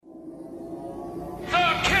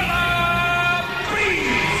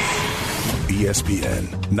ESPN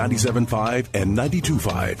 97.5 and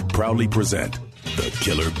 92.5 proudly present the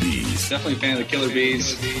Killer Bees. Definitely a fan of the Killer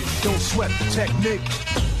Bees. Don't sweat the technique.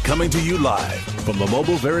 Coming to you live from the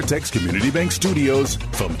Mobile Veritex Community Bank Studios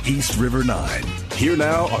from East River 9. Here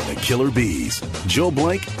now are the Killer Bees, Joe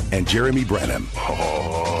Blank and Jeremy Branham.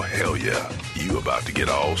 Oh, hell yeah. You about to get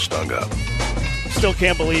all stung up. Still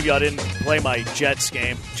can't believe y'all didn't play my Jets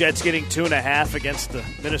game. Jets getting 2.5 against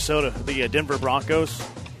the Denver Broncos.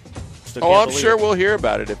 I'm sure we'll hear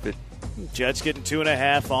about it if it. Jets getting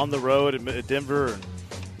 2.5 on the road at Denver and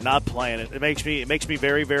not playing it. It makes me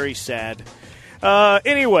very, very sad.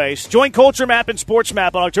 Anyways, join Culture Map and Sports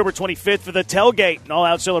Map on October 25th for the Tailgate, an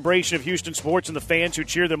all-out celebration of Houston sports and the fans who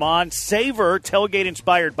cheer them on. Savor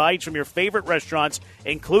tailgate-inspired bites from your favorite restaurants,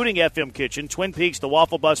 including FM Kitchen, Twin Peaks, the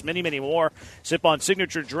Waffle Bus, many, many more. Sip on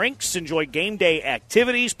signature drinks, enjoy game day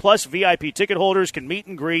activities, plus VIP ticket holders can meet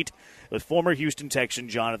and greet with former Houston Texan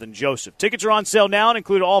Jonathan Joseph. Tickets are on sale now and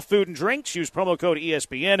include all food and drinks. Use promo code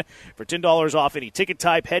ESPN for $10 off any ticket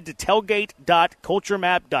type. Head to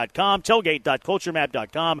tailgate.culturemap.com,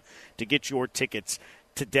 tailgate.culturemap.com to get your tickets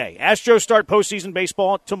today. Astros start postseason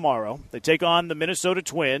baseball tomorrow. They take on the Minnesota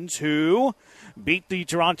Twins, who beat the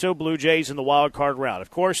Toronto Blue Jays in the wild card round.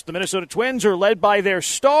 Of course, the Minnesota Twins are led by their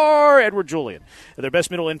star, Edward Julian, their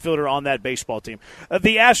best middle infielder on that baseball team.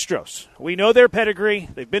 The Astros, we know their pedigree.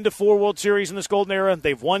 They've been to 4 World Series in this golden era.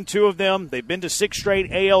 They've won 2 of them. They've been to 6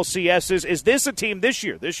 straight ALCSs. Is this a team this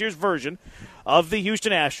year's version of the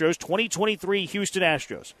Houston Astros, 2023 Houston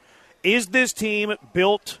Astros? Is this team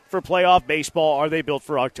built for playoff baseball? Are they built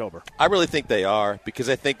for October? I really think they are, because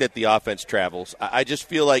I think that the offense travels. I just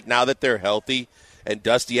feel like now that they're healthy and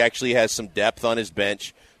Dusty actually has some depth on his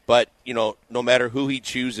bench, but, no matter who he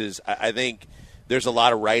chooses, I think there's a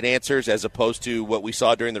lot of right answers as opposed to what we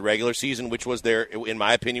saw during the regular season, which was in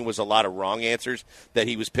my opinion, was a lot of wrong answers that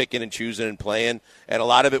he was picking and choosing and playing. And a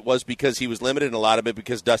lot of it was because he was limited and a lot of it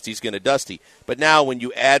because Dusty's going to Dusty. But now when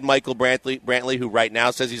you add Michael Brantley, who right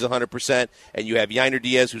now says he's 100%, and you have Yainer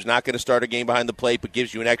Diaz, who's not going to start a game behind the plate but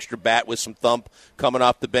gives you an extra bat with some thump coming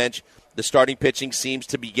off the bench, the starting pitching seems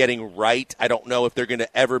to be getting right. I don't know if they're going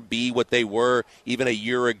to ever be what they were even a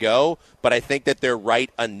year ago, but I think that they're right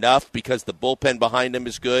enough because the bullpen behind them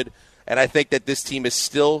is good. And I think that this team is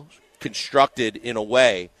still constructed in a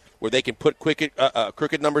way where they can put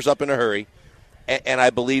crooked numbers up in a hurry. And I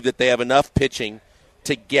believe that they have enough pitching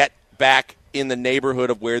to get back in the neighborhood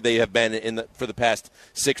of where they have been for the past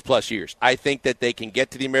 6+ years. I think that they can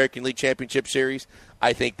get to the American League Championship Series.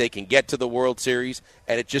 I think they can get to the World Series,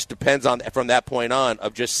 and it just depends on, from that point on,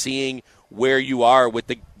 of just seeing where you are with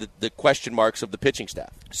the question marks of the pitching staff.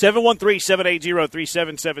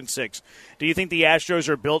 713-780-3776. Do you think the Astros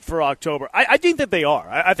are built for October? I think that they are.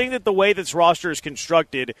 I think that the way this roster is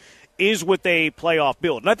constructed is with a playoff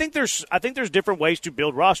build. And I think there's different ways to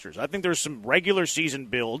build rosters. I think there's some regular season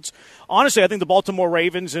builds. Honestly, I think the Baltimore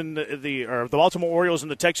Ravens and the Baltimore Orioles and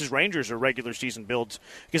the Texas Rangers are regular season builds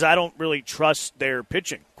because I don't really trust their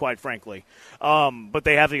pitching, quite frankly. But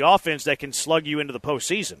they have the offense that can slug you into the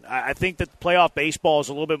postseason. I think that playoff baseball is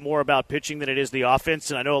a little bit more about pitching than it is the offense,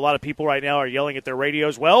 and I know a lot of people right now are yelling at their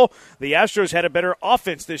radios, well, the Astros had a better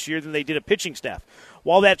offense this year than they did a pitching staff.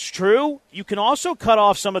 While that's true, you can also cut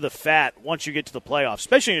off some of the fat once you get to the playoffs,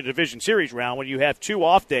 especially in a division series round when you have 2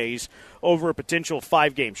 off days over a potential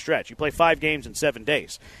 5-game stretch. You play 5 games in 7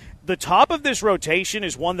 days. The top of this rotation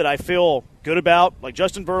is one that I feel good about, like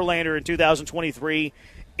Justin Verlander in 2023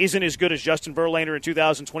 isn't as good as Justin Verlander in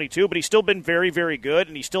 2022, but he's still been very, very good,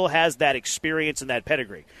 and he still has that experience and that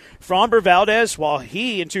pedigree. Framber Valdez, while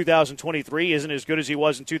he in 2023 isn't as good as he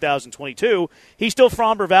was in 2022, he's still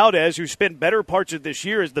Framber Valdez, who spent better parts of this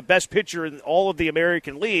year as the best pitcher in all of the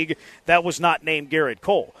American League that was not named Garrett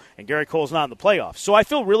Cole, and Garrett Cole's not in the playoffs. So I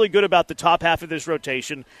feel really good about the top half of this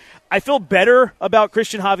rotation. I feel better about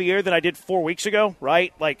Christian Javier than I did 4 weeks ago,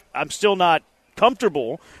 right? Like, I'm still not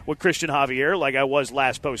comfortable with Christian Javier like I was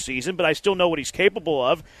last postseason, but I still know what he's capable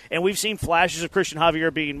of, and we've seen flashes of Christian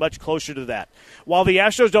Javier being much closer to that. While the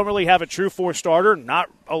Astros don't really have a true 4-starter, not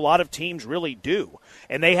a lot of teams really do,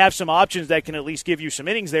 and they have some options that can at least give you some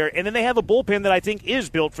innings there, and then they have a bullpen that I think is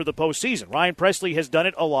built for the postseason. Ryan Presley has done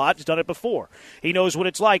it a lot. He's done it before. He knows what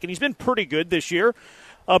it's like, and he's been pretty good this year.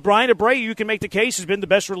 Brian Abreu, you can make the case, has been the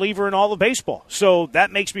best reliever in all of baseball. So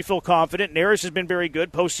that makes me feel confident. Neris has been very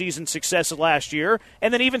good, postseason success of last year.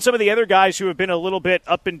 And then even some of the other guys who have been a little bit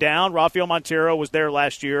up and down. Rafael Montero was there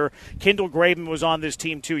last year. Kendall Graveman was on this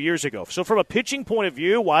team 2 years ago. So from a pitching point of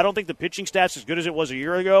view, while I don't think the pitching staff's as good as it was a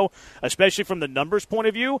year ago, especially from the numbers point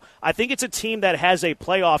of view, I think it's a team that has a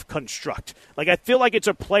playoff construct. Like, I feel like it's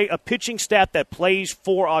a pitching staff that plays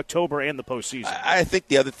for October and the postseason. I think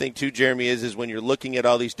the other thing, too, Jeremy, is when you're looking at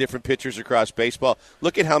all these different pitchers across baseball,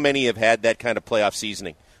 look at how many have had that kind of playoff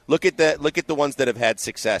seasoning. Look at that. Look at the ones that have had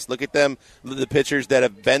success. Look at them, the pitchers that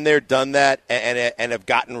have been there, done that, and have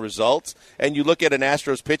gotten results. And you look at an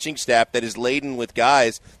Astros pitching staff that is laden with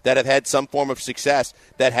guys that have had some form of success,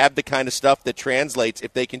 that have the kind of stuff that translates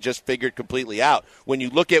if they can just figure it completely out. When you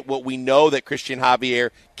look at what we know that Christian Javier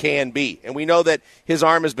can be, and we know that his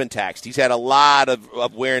arm has been taxed. He's had a lot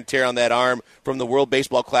of wear and tear on that arm from the World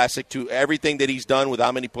Baseball Classic to everything that he's done with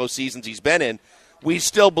how many postseasons he's been in. We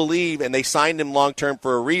still believe, and they signed him long-term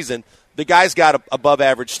for a reason, the guy's got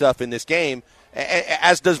above-average stuff in this game,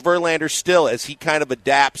 as does Verlander still, as he kind of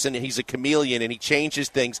adapts, and he's a chameleon, and he changes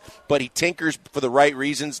things, but he tinkers for the right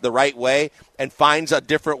reasons, the right way, and finds a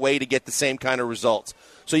different way to get the same kind of results.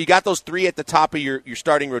 So you got those three at the top of your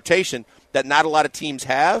starting rotation that not a lot of teams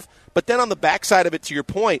have, but then on the backside of it, to your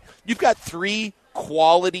point, you've got three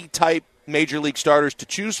quality-type major league starters to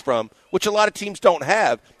choose from, which a lot of teams don't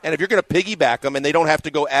have. And if you're going to piggyback them and they don't have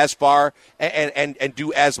to go as far and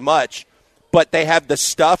do as much, but they have the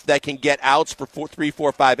stuff that can get outs for 3,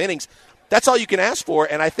 4, 5 innings, that's all you can ask for.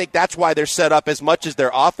 And I think that's why they're set up as much as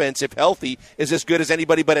their offense, if healthy, is as good as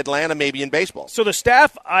anybody but Atlanta maybe in baseball. So the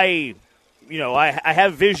staff, I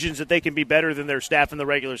have visions that they can be better than their staff in the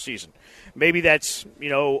regular season. Maybe that's,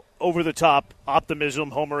 over-the-top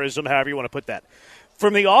optimism, homerism, however you want to put that.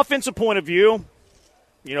 From the offensive point of view,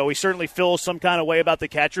 we certainly feel some kind of way about the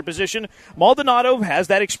catcher position. Maldonado has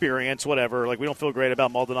that experience, whatever. Like, we don't feel great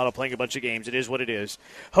about Maldonado playing a bunch of games. It is what it is.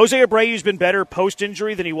 Jose Abreu's been better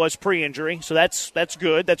post-injury than he was pre-injury, so that's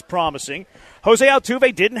good. That's promising. Jose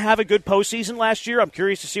Altuve didn't have a good postseason last year. I'm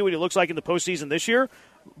curious to see what he looks like in the postseason this year.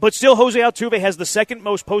 But still, Jose Altuve has the second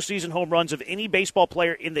most postseason home runs of any baseball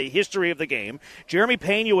player in the history of the game. Jeremy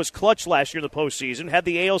Pena was clutch last year in the postseason, had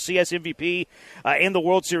the ALCS MVP and the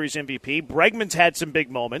World Series MVP. Bregman's had some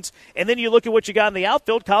big moments. And then you look at what you got in the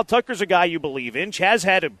outfield. Kyle Tucker's a guy you believe in. Chaz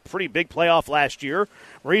had a pretty big playoff last year.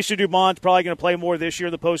 Mauricio Dubon's probably going to play more this year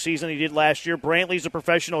in the postseason than he did last year. Brantley's a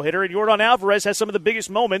professional hitter. And Yordan Alvarez has some of the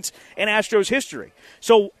biggest moments in Astros history.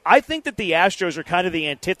 So I think that the Astros are kind of the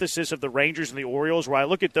antithesis of the Rangers and the Orioles, where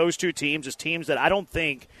I look at those two teams as teams that I don't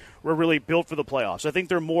think were really built for the playoffs. I think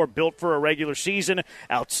they're more built for a regular season,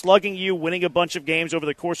 outslugging you, winning a bunch of games over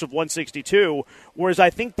the course of 162, whereas I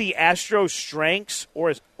think the Astros' strengths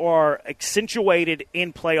are accentuated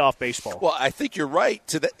in playoff baseball. Well, I think you're right.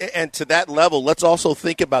 To that level, let's also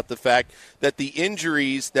think about the fact that the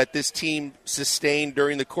injuries that this team sustained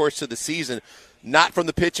during the course of the season, not from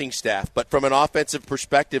the pitching staff, but from an offensive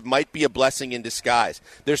perspective, might be a blessing in disguise.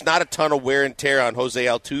 There's not a ton of wear and tear on Jose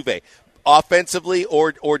Altuve. Offensively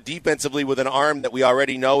or defensively, with an arm that we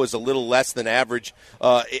already know is a little less than average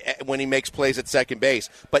when he makes plays at second base.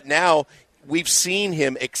 But now we've seen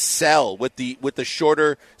him excel with the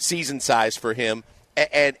shorter season size for him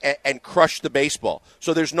and crush the baseball.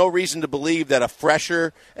 So there's no reason to believe that a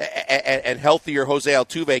fresher and healthier Jose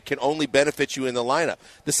Altuve can only benefit you in the lineup.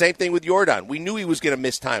 The same thing with Yordan. We knew he was going to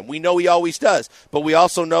miss time. We know he always does. But we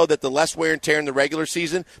also know that the less wear and tear in the regular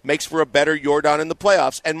season makes for a better Yordan in the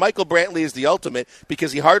playoffs. And Michael Brantley is the ultimate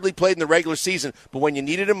because he hardly played in the regular season. But when you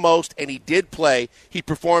needed him most, and he did play, he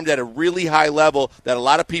performed at a really high level that a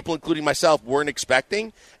lot of people, including myself, weren't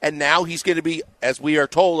expecting. And now he's going to be, as we are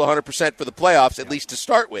told, 100% for the playoffs, at least to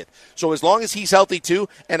start with. So as long as he's healthy too,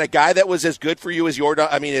 and a guy that was as good for you as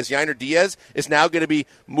Yainer Diaz is now going to be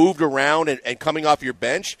moved around and coming off your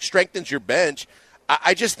bench, strengthens your bench.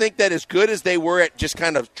 I just think that as good as they were at just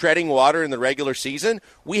kind of treading water in the regular season,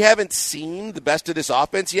 we haven't seen the best of this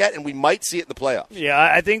offense yet, and we might see it in the playoffs. Yeah,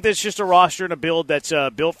 I think that's just a roster and a build that's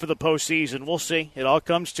built for the postseason. We'll see. It all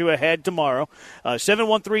comes to a head tomorrow.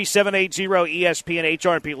 713-780-ESPN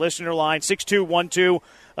HRP listener line, 6212.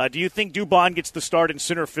 Do you think Dubon gets the start in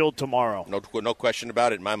center field tomorrow? No question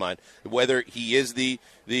about it in my mind. Whether he is the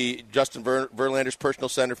Justin Verlander's personal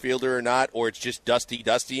center fielder or not, or it's just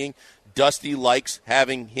Dustying. Dusty likes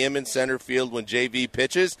having him in center field when JV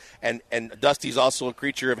pitches, and Dusty's also a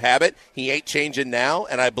creature of habit. He ain't changing now,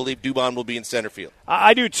 and I believe Dubon will be in center field.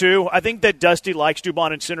 I do too. I think that Dusty likes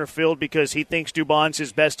Dubon in center field because he thinks Dubon's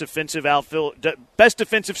his best defensive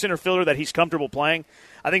center fielder that he's comfortable playing.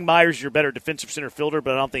 I think Myers is your better defensive center fielder,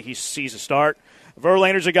 but I don't think he sees a start.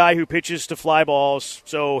 Verlander's a guy who pitches to fly balls,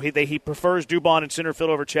 so he prefers Dubon in center field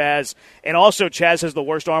over Chas. And also, Chas has the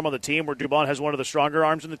worst arm on the team, where Dubon has one of the stronger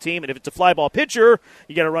arms in the team. And if it's a fly ball pitcher,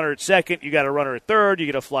 you got a runner at second, you got a runner at third, you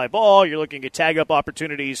get a fly ball, you're looking at tag-up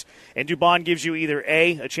opportunities. And Dubon gives you either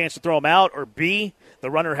A, a chance to throw him out, or B,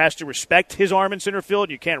 the runner has to respect his arm in center field.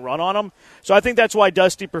 You can't run on him. So I think that's why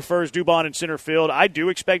Dusty prefers Dubon in center field. I do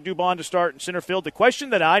expect Dubon to start in center field. The question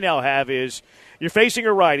that I now have is, you're facing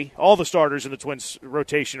a righty. All the starters in the Twins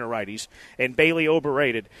rotation are righties, and Bailey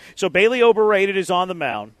overrated. So Bailey overrated is on the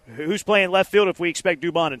mound. Who's playing left field if we expect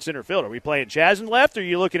Dubon in center field? Are we playing Chas in left, or are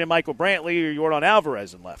you looking at Michael Brantley or Yordan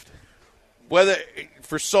Alvarez in left? Whether,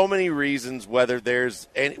 for so many reasons, whether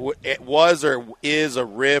it was or is a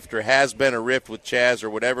rift or has been a rift with Chas or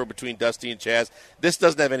whatever between Dusty and Chas, this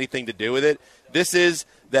doesn't have anything to do with it. This is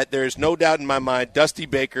that there's no doubt in my mind Dusty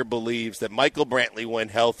Baker believes that Michael Brantley, when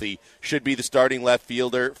healthy, should be the starting left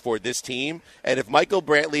fielder for this team. And if Michael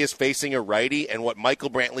Brantley is facing a righty, and what Michael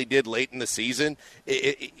Brantley did late in the season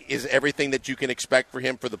is everything that you can expect for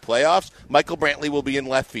him for the playoffs, Michael Brantley will be in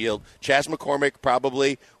left field. Chas McCormick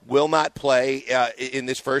probably will not play in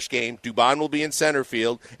this first game. Dubon will be in center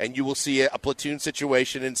field, and you will see a platoon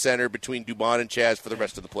situation in center between Dubon and Chas for the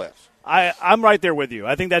rest of the playoffs. I'm right there with you.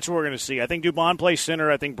 I think that's what we're going to see. I think Dubon plays center.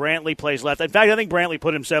 I think Brantley plays left. In fact, I think Brantley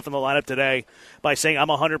put himself in the lineup today by saying, I'm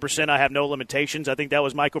 100%, I have no limitations. I think that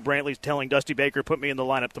was Michael Brantley telling Dusty Baker, put me in the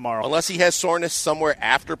lineup tomorrow. Unless he has soreness somewhere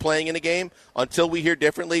after playing in a game, until we hear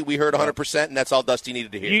differently, we heard 100%, and that's all Dusty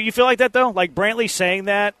needed to hear. You feel like that, though? Like Brantley saying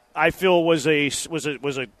that, I feel was a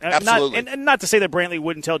absolutely. And not to say that Brantley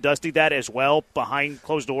wouldn't tell Dusty that as well behind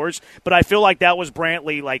closed doors, but I feel like that was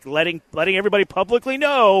Brantley like letting everybody publicly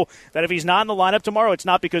know that if he's not in the lineup tomorrow, it's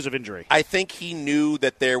not because of injury. I think he knew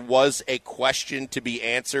that there was a question to be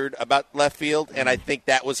answered about left field, and I think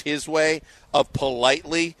that was his way of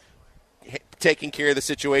politely taking care of the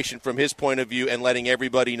situation from his point of view and letting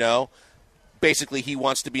everybody know. Basically, he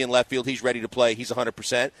wants to be in left field. He's ready to play. He's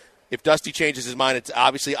 100%. If Dusty changes his mind, it's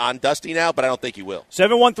obviously on Dusty now, but I don't think he will.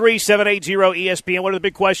 713-780-ESPN. What are the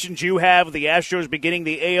big questions you have? The Astros beginning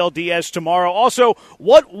the ALDS tomorrow. Also,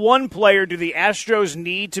 what one player do the Astros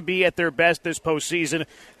need to be at their best this postseason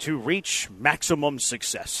to reach maximum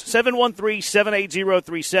success?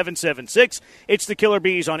 713-780-3776. It's the Killer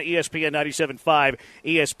Bees on ESPN 97.5,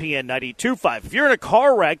 ESPN 92.5. If you're in a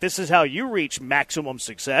car wreck, this is how you reach maximum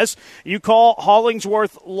success. You call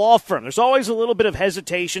Hollingsworth Law Firm. There's always a little bit of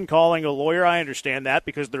hesitation calling a lawyer. I understand that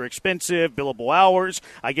because they're expensive, billable hours.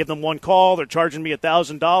 I give them one call. They're charging me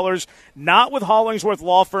 $1,000. Not with Hollingsworth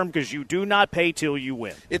Law Firm, because you do not pay till you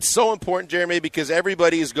win. It's so important, Jeremy, because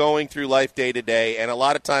everybody is going through life day to day, and a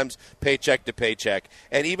lot of times paycheck to paycheck.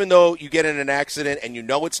 And even though you get in an accident and you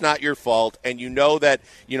know it's not your fault, and you know that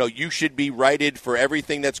you should be righted for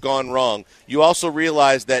everything that's gone wrong, you also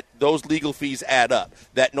realize that those legal fees add up.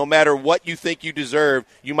 That no matter what you think you deserve,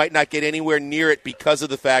 you might not get anywhere near it because of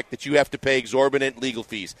the fact that you have to pay exorbitant legal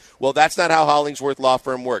fees. Well, that's not how Hollingsworth Law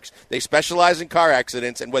Firm works. They specialize in car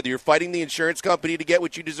accidents, and whether you're fighting the insurance company to get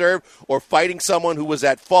what you deserve or fighting someone who was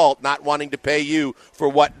at fault not wanting to pay you for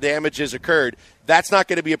what damages occurred, that's not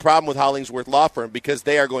going to be a problem with Hollingsworth Law Firm, because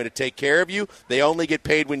they are going to take care of you. They only get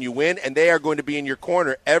paid when you win, and they are going to be in your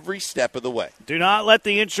corner every step of the way. Do not let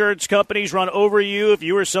the insurance companies run over you. If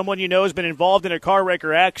you or someone you know has been involved in a car wreck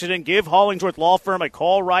or accident, give Hollingsworth Law Firm a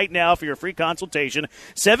call right now for your free consultation.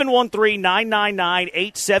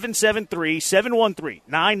 713-999-8773,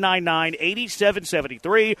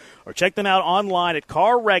 713-999-8773, or check them out online at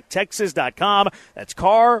carwrecktexas.com. That's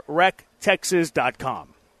carwrecktexas.com.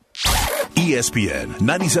 ESPN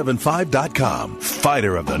 97.5.com.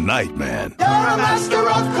 Fighter of the night, man. You're a master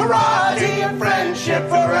of karate and friendship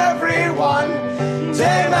for everyone.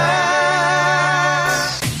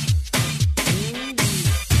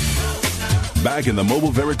 Back in the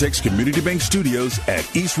Mobile Veritex Community Bank Studios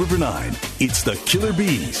at East River 9, it's the Killer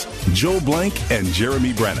Bees, Joel Blank and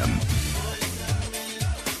Jeremy Branham.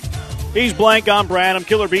 He's Blank, I'm Branham.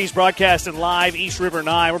 Killer Bees broadcasting live, East River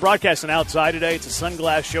 9. We're broadcasting outside today. It's a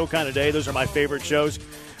sunglass show kind of day. Those are my favorite shows.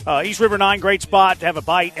 East River 9, great spot to have a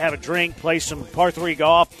bite, have a drink, play some par 3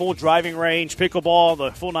 golf, full driving range, pickleball,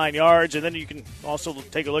 the full 9 yards. And then you can also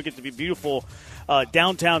take a look at the beautiful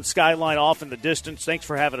downtown skyline off in the distance. Thanks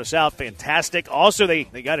for having us out. Fantastic. Also, they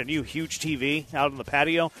got a new huge TV out on the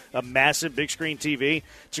patio, a massive big screen TV.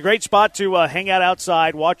 It's a great spot to hang out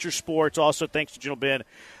outside, watch your sports. Also, thanks to General Ben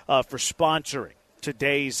for sponsoring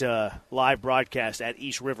today's live broadcast at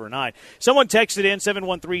East River 9. Someone texted in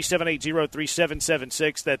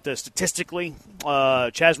 713-780-3776 that statistically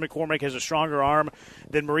Chas McCormick has a stronger arm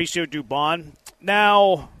than Mauricio Dubon.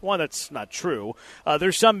 Now, one, that's not true.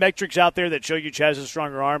 There's some metrics out there that show you Chaz has a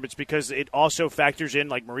stronger arm. It's because it also factors in,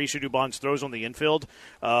 like, Mauricio Dubon's throws on the infield.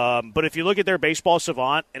 But if you look at their baseball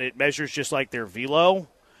savant and it measures just like their velo,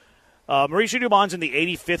 Mauricio Dubon's in the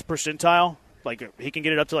 85th percentile. Like, he can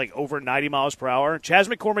get it up to, like, over 90 miles per hour. Chas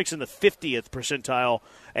McCormick's in the 50th percentile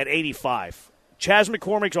at 85. Chas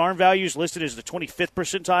McCormick's arm value is listed as the 25th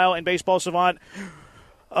percentile in baseball savant.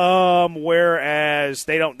 Whereas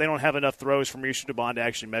they don't have enough throws from Mauricio Dubon to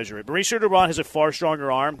actually measure it. Mauricio Dubon has a far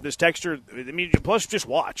stronger arm. This texture, I mean, plus just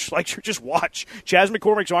watch. Just watch. Chas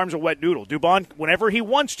McCormick's arm's a wet noodle. Dubon, whenever he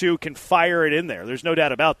wants to, can fire it in there. There's no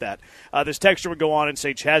doubt about that. This texture would go on and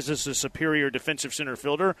say Chaz is a superior defensive center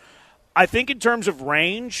fielder. I think in terms of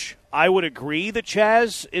range, I would agree that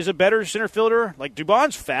Chaz is a better center fielder. Like,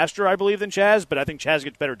 Dubon's faster, I believe, than Chaz, but I think Chaz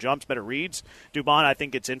gets better jumps, better reads. Dubon, I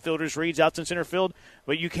think, gets infielders' reads out in center field,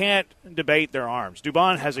 but you can't debate their arms.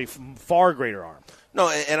 Dubon has a far greater arm. No,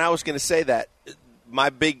 and I was going to say that my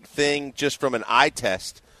big thing, just from an eye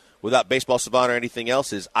test, without baseball savant or anything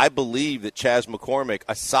else, is I believe that Chas McCormick,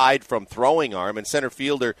 aside from throwing arm, and center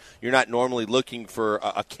fielder, you're not normally looking for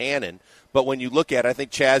a cannon. But when you look at it, I think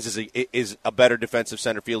Chaz is a better defensive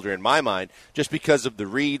center fielder in my mind, just because of the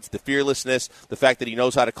reads, the fearlessness, the fact that he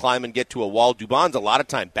knows how to climb and get to a wall. Dubon's a lot of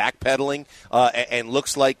time backpedaling and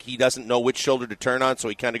looks like he doesn't know which shoulder to turn on, so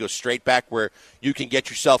he kind of goes straight back where you can get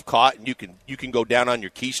yourself caught and you can go down on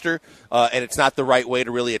your keister, and it's not the right way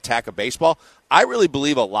to really attack a baseball. I really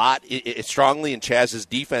believe a lot strongly in Chaz's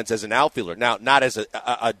defense as an outfielder. Now, not as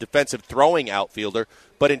a defensive throwing outfielder,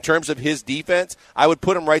 but in terms of his defense, I would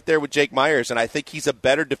put him right there with Jake Myers, and I think he's a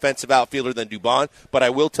better defensive outfielder than Dubon. But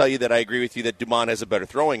I will tell you that I agree with you that Dubon has a better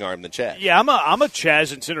throwing arm than Chaz. Yeah, I'm a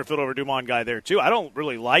Chaz in center field over Dubon guy there, too. I don't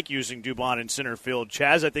really like using Dubon in center field.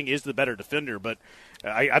 Chaz, I think, is the better defender, but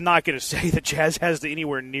I'm not going to say that Chaz has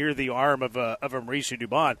anywhere near the arm of a Mauricio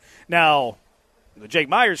Dubon. Now, the Jake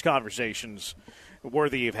Myers conversation's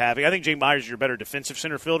worthy of having. I think Jake Myers is your better defensive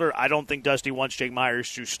center fielder. I don't think Dusty wants Jake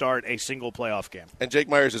Myers to start a single playoff game. And Jake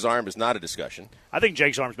Myers' arm is not a discussion. I think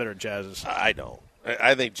Jake's arm's better than Chaz's. I don't.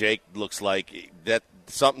 I think Jake looks like that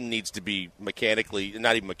something needs to be medically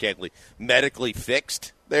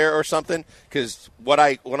fixed there or something. Because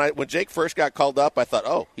when Jake first got called up, I thought,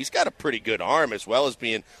 oh, he's got a pretty good arm as well as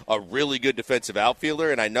being a really good defensive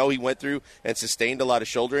outfielder. And I know he went through and sustained a lot of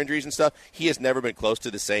shoulder injuries and stuff. He has never been close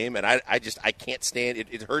to the same, and I can't stand it.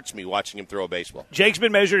 It hurts me watching him throw a baseball. Jake's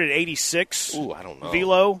been measured at 86. Ooh, I don't know.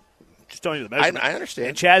 Velo. Just telling you the measurement. I understand.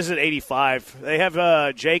 And Chaz is at 85. They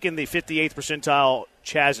have Jake in the 58th percentile,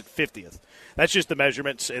 Chaz at 50th. That's just the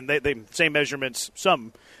measurements, and they same measurements,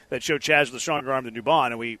 some that show Chaz with a stronger arm than Dubon,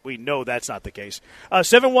 and we know that's not the case.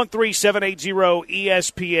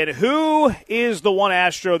 713-780-ESPN. Who is the one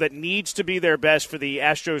Astro that needs to be their best for the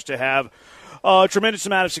Astros to have a tremendous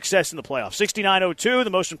amount of success in the playoffs? 6902, the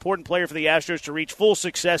most important player for the Astros to reach full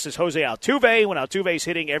success is Jose Altuve. When Altuve's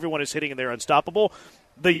hitting, everyone is hitting, and they're unstoppable.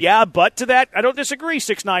 The yeah, but to that, I don't disagree,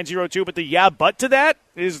 6902, but the yeah, but to that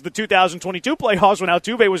is the 2022 playoffs when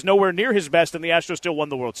Altuve was nowhere near his best and the Astros still won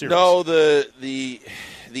the World Series. No, the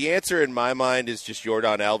answer in my mind is just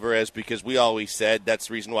Yordan Alvarez, because we always said that's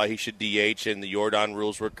the reason why he should DH, and the Yordan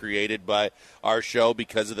rules were created by our show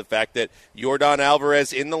because of the fact that Yordan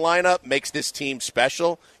Alvarez in the lineup makes this team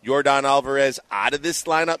special. Yordan Alvarez out of this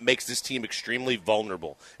lineup makes this team extremely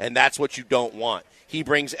vulnerable, and that's what you don't want. He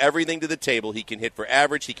brings everything to the table. He can hit for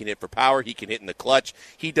average. He can hit for power. He can hit in the clutch.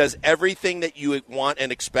 He does everything that you want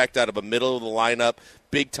and expect out of a middle-of-the-lineup,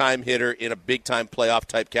 big-time hitter in a big-time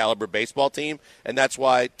playoff-type caliber baseball team, and that's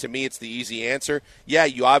why, to me, it's the easy answer. Yeah,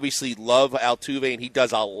 you obviously love Altuve, and he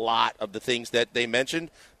does a lot of the things that they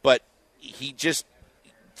mentioned, but he just,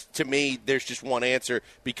 to me, there's just one answer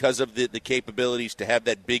because of the capabilities to have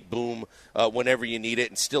that big boom whenever you need it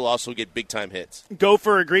and still also get big-time hits.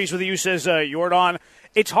 Gopher agrees with you, says Yordan.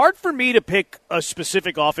 It's hard for me to pick a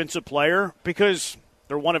specific offensive player because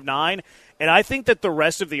they're one of 9, and I think that the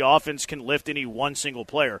rest of the offense can lift any one single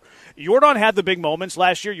player. Yordan had the big moments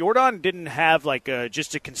last year. Yordan didn't have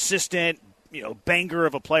just a consistent banger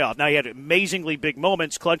of a playoff. Now, he had amazingly big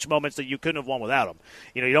moments, clutch moments that you couldn't have won without him.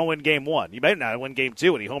 You don't win Game 1. You might not win Game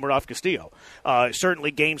 2, and he homered off Castillo.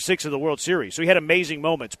 Certainly Game 6 of the World Series. So he had amazing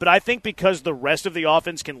moments. But I think because the rest of the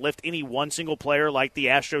offense can lift any one single player like the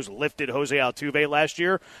Astros lifted Jose Altuve last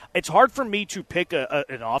year, it's hard for me to pick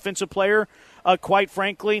an offensive player, quite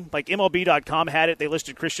frankly. Like MLB.com had it. They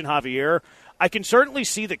listed Christian Javier. I can certainly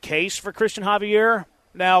see the case for Christian Javier.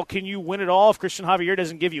 Now, can you win it all if Christian Javier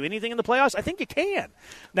doesn't give you anything in the playoffs? I think you can.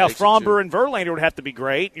 Now, Fromber and Verlander would have to be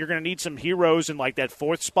great. You're going to need some heroes in that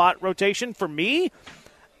 4th spot rotation. For me,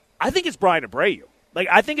 I think it's Brian Abreu. Like,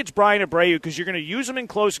 I think it's Brian Abreu because you're going to use him in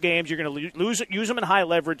close games. You're going to use him in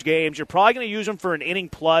high-leverage games. You're probably going to use him for an inning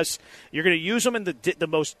plus. You're going to use him in the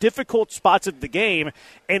most difficult spots of the game.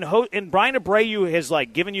 And Brian Abreu has,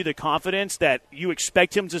 like, given you the confidence that you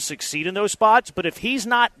expect him to succeed in those spots. But if he's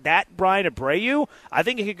not that Brian Abreu, I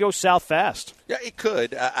think it could go south fast. Yeah, it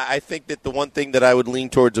could. I think that the one thing that I would lean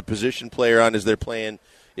towards a position player on is they're playing,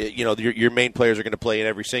 your main players are going to play in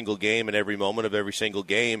every single game and every moment of every single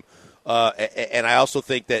game. And I also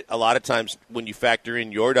think that a lot of times when you factor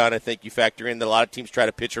in Yordan, I think you factor in that a lot of teams try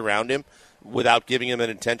to pitch around him without giving him an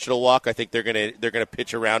intentional walk. I think they're gonna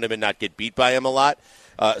pitch around him and not get beat by him a lot.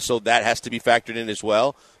 So that has to be factored in as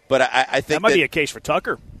well. But I think that might be a case for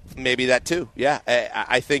Tucker. Maybe that too. Yeah,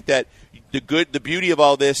 I think that the beauty of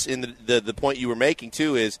all this, in the point you were making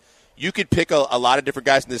too, is you could pick a lot of different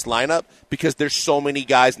guys in this lineup because there's so many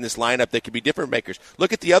guys in this lineup that could be different makers.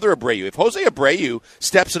 Look at the other Abreu. If Jose Abreu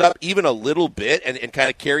steps it up even a little bit and kind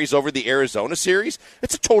of carries over the Arizona series,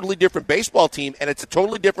 it's a totally different baseball team, and it's a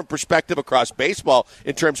totally different perspective across baseball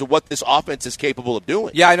in terms of what this offense is capable of doing.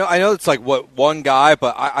 Yeah, I know it's like one guy,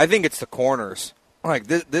 but I think it's the corners. Like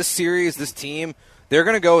this series, this team, they're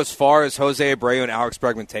going to go as far as Jose Abreu and Alex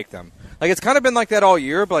Bregman take them. Like, it's kind of been like that all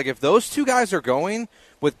year, but like if those two guys are going,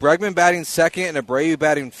 with Bregman batting second and Abreu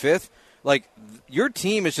batting fifth, like, your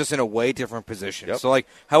team is just in a way different position. Yep. So, like,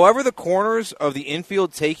 however the corners of the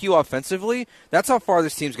infield take you offensively, that's how far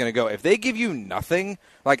this team's going to go. If they give you nothing,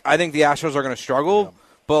 like, I think the Astros are going to struggle. Yeah.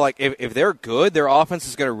 But, like, if they're good, their offense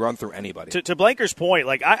is going to run through anybody. To Blanker's point,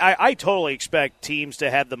 like, I totally expect teams to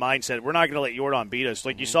have the mindset, we're not going to let Yordan beat us.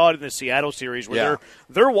 Like, you saw it in the Seattle series where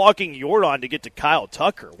they're walking Yordan to get to Kyle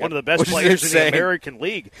Tucker, one of the best players in the American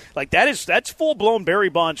League. Like, that's full-blown Barry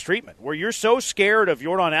Bonds treatment, where you're so scared of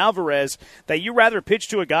Yordan Alvarez that you rather pitch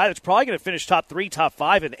to a guy that's probably going to finish top 3, top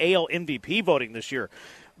 5 in AL MVP voting this year.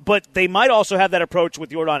 But they might also have that approach with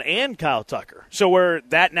Yordan and Kyle Tucker. So where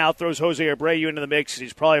that now throws Jose Abreu into the mix,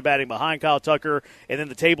 he's probably batting behind Kyle Tucker, and then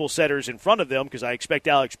the table setters in front of them, because I expect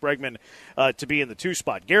Alex Bregman to be in the 2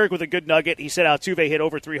 spot. Garrick with a good nugget. He said Altuve hit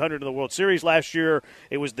over 300 in the World Series last year.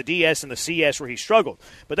 It was the DS and the CS where he struggled.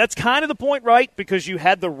 But that's kind of the point, right? Because you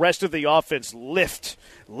had the rest of the offense lift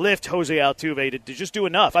Jose Altuve to just do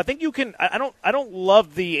enough. I think you can. I don't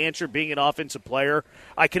love the answer being an offensive player.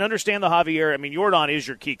 I can understand the Javier. I mean, Yordan is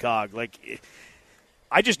your key cog. Like,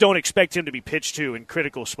 I just don't expect him to be pitched to in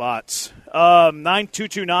critical spots.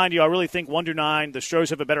 9-2-2-9. Do I really think 1-9 the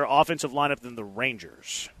Astros have a better offensive lineup than the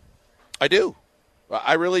Rangers? I do.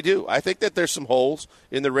 I really do. I think that there's some holes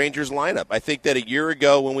in the Rangers lineup. I think that a year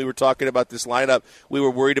ago when we were talking about this lineup, we were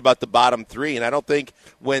worried about the bottom 3, and I don't think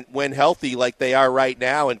when healthy like they are right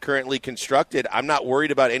now and currently constructed, I'm not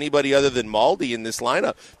worried about anybody other than Maldi in this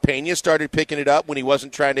lineup. Pena started picking it up when he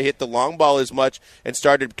wasn't trying to hit the long ball as much and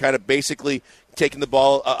started kind of basically taking the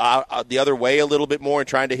ball the other way a little bit more and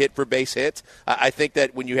trying to hit for base hits. I think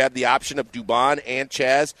that when you have the option of Dubon and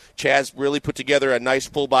Chaz really put together a nice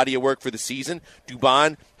full body of work for the season.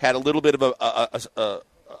 Dubon had a little bit of a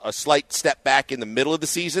slight step back in the middle of the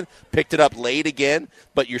season, picked it up late again,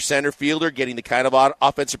 but your center fielder getting the kind of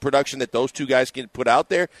offensive production that those two guys can put out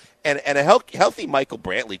there. And a healthy Michael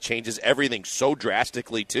Brantley changes everything so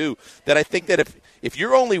drastically, too, that I think that if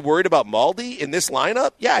you're only worried about Maldi in this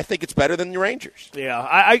lineup, yeah, I think it's better than the Rangers. Yeah,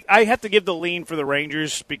 I have to give the lean for the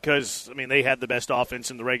Rangers because, I mean, they had the best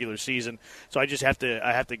offense in the regular season, so I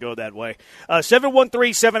have to go that way.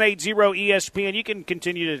 713-780-ESPN. You can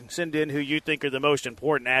continue to send in who you think are the most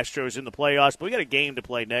important Astros in the playoffs, but we got a game to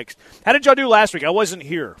play next. How did y'all do last week? I wasn't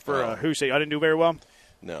here for who say I didn't do very well.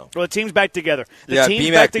 No. Well, the team's back together.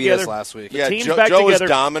 BMAC back together beat us last week. Yeah, Joe was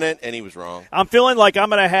dominant, and he was wrong. I'm feeling like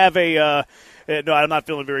I'm going to have no, I'm not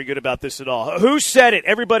feeling very good about this at all. Who said it?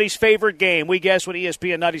 Everybody's favorite game. We guess what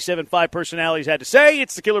ESPN 97.5 personalities had to say.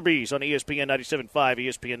 It's the Killer Bees on ESPN 97.5,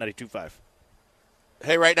 ESPN 92.5.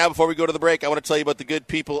 Hey, right now, before we go to the break, I want to tell you about the good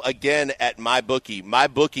people again at MyBookie.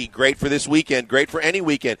 MyBookie, great for this weekend, great for any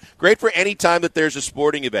weekend, great for any time that there's a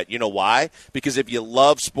sporting event. You know why? Because if you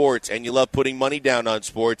love sports and you love putting money down on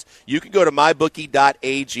sports, you can go to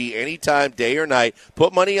mybookie.ag anytime, day or night,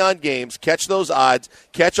 put money on games, catch those odds,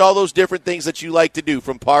 catch all those different things that you like to do,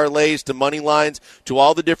 from parlays to money lines to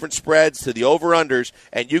all the different spreads to the over-unders,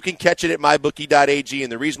 and you can catch it at mybookie.ag.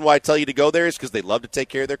 And the reason why I tell you to go there is because they love to take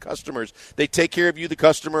care of their customers. They take care of you, the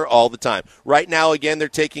customer, all the time. Right now, again, they're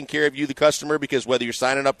taking care of you, the customer, because whether you're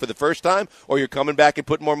signing up for the first time or you're coming back and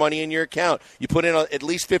putting more money in your account, you put in at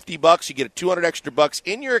least $50, you get $200 extra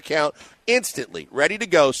in your account instantly, ready to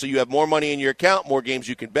go, so you have more money in your account, more games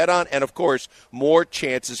you can bet on, and, of course, more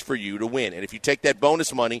chances for you to win. And if you take that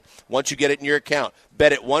bonus money, once you get it in your account,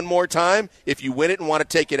 bet it one more time. If you win it and want to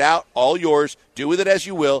take it out, all yours. Do with it as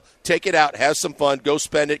you will. Take it out. Have some fun. Go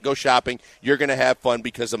spend it. Go shopping. You're going to have fun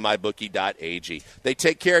because of mybookie.ag. They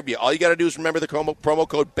take care of you. All you got to do is remember the promo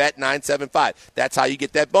code BET975. That's how you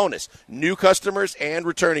get that bonus. New customers and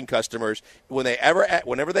returning customers,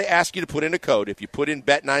 whenever they ask you to put in a code, if you put in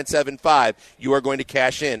BET975, you are going to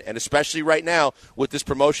cash in. And especially right now with this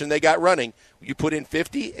promotion they got running, you put in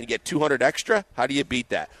 50 and get 200 extra. How do you beat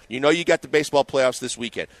that? You know you got the baseball playoffs this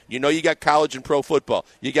weekend. You know you got college and pro football.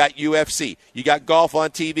 You got UFC. You got golf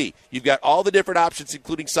on TV. You've got all the different options,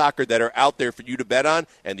 including soccer, that are out there for you to bet on.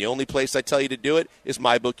 And the only place I tell you to do it is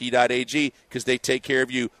mybookie.ag, because they take care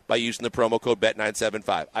of you by using the promo code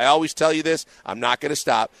BET975. I always tell you this. I'm not going to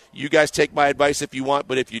stop. You guys take my advice if you want,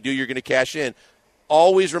 but if you do, you're going to cash in.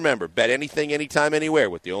 Always remember, bet anything, anytime, anywhere.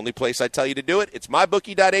 With the only place I tell you to do it, it's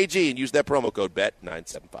mybookie.ag, and use that promo code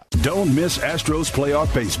BET975. Don't miss Astros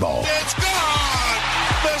playoff baseball. It's gone!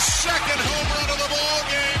 The second home run of the ball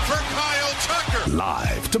game for Kyle Tucker.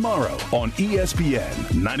 Live tomorrow on ESPN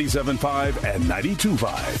 97.5 and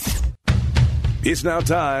 92.5. It's now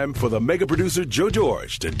time for the mega producer Joe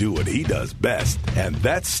George to do what he does best, and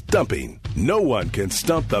that's stumping. No one can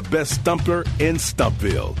stump the best stumper in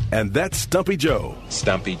Stumpville, and that's Stumpy Joe.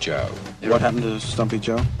 Stumpy Joe. What happened to Stumpy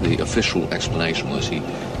Joe? The official explanation was he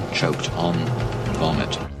choked on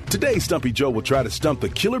vomit. Today, Stumpy Joe will try to stump the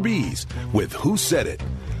Killer Bees with Who Said It.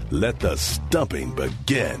 Let the stumping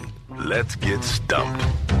begin. Let's get stumped.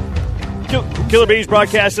 Killer Bees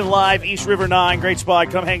broadcasting live, East River 9. Great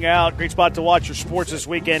spot. Come hang out. Great spot to watch your sports this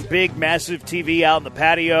weekend. Big, massive TV out in the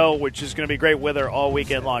patio, which is going to be great weather all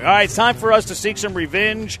weekend long. All right, it's time for us to seek some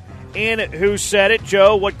revenge in Who Said It.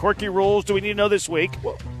 Joe, what quirky rules do we need to know this week?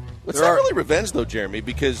 Well, it's not really revenge, though, Jeremy,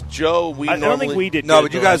 because Joe, I don't think we did. No,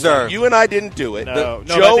 but you guys are. You and I didn't do it. No,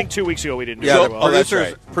 Joe, I think 2 weeks ago we didn't do Yeah, it. Well. that's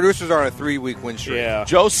right. Producers are on a 3-week win streak. Yeah.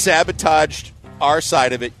 Joe sabotaged our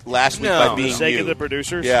side of it last week by For being the sake you. of the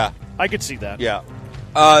producers? Yeah. I could see that. Yeah.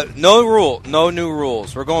 No new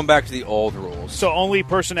rules. We're going back to the old rules. So only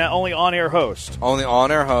on-air host. Only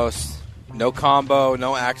on-air host. No combo.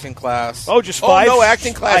 No acting class. Oh, just 5? no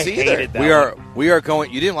acting class I either. hated that one. We are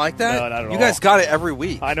going. You didn't like that? No, not at all. You guys got it every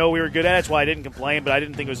week. I know we were good at it. That's why I didn't complain, but I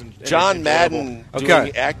didn't think it was John Madden enjoyable.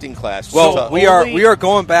 doing acting class. Well, So- we are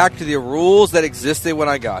going back to the rules that existed when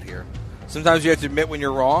I got here. Sometimes you have to admit when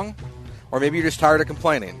you're wrong, or maybe you're just tired of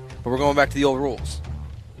complaining. But we're going back to the old rules.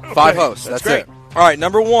 Okay, 5 hosts. That's great. it. All right,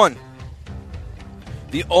 number 1.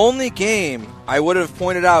 The only game I would have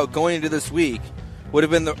pointed out going into this week would have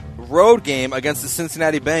been the road game against the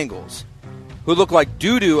Cincinnati Bengals, who look like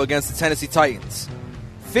doo-doo against the Tennessee Titans.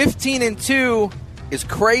 15-2 is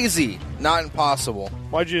crazy, not impossible.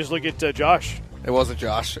 Why'd you just look at Josh? It wasn't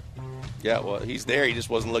Josh. Yeah, well, he's there. He just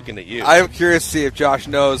wasn't looking at you. I'm curious to see if Josh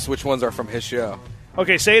knows which ones are from his show.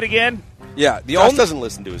 Okay, say it again. Yeah, Josh doesn't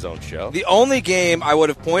listen to his own show. The only game I would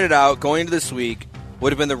have pointed out going into this week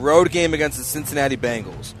would have been the road game against the Cincinnati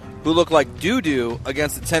Bengals, who look like doo-doo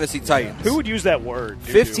against the Tennessee Titans. Who would use that word?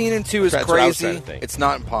 Doo-doo? 15-2 is That's what I was crazy. trying to think. It's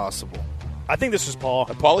not impossible. I think this is Paul.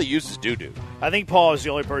 Paulie uses doo-doo. I think Paul is the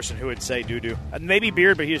only person who would say doo-doo. Maybe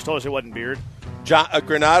Beard, but he just told us it wasn't Beard.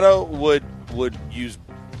 Granado would use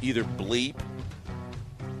either bleep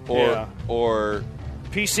or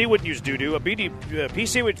PC wouldn't use doo-doo.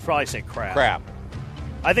 PC would probably say crap. crap.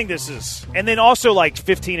 I think this is, and then also like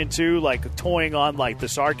 15-2, like toying on like the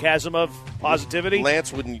sarcasm of positivity.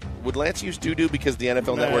 Would Lance use doo-doo because the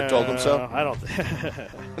NFL Network told him so? I don't.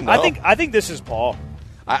 No? I think this is Paul.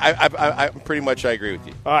 I pretty much I agree with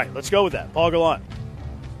you. All right, let's go with that. Paul, go on.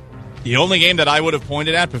 The only game that I would have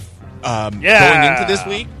pointed at going into this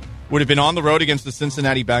week would have been on the road against the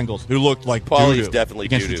Cincinnati Bengals, who looked like Paulie's doo-doo definitely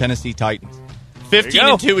against doo-doo. the Tennessee Titans.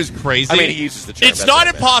 15-2 is crazy. I mean, he uses the term. It's That's not what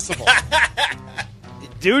I meant. impossible.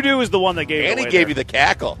 Doo-doo is the one that gave it And he away gave there. you the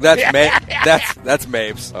cackle. That's that's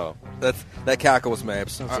Mapes. Oh. That cackle was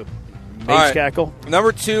Mapes. That's a Mapes All right. cackle.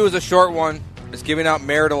 Number 2 is a short one. It's giving out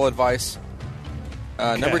marital advice.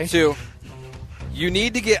 Number 2, you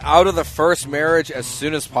need to get out of the first marriage as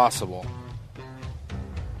soon as possible.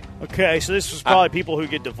 Okay, so this was probably people who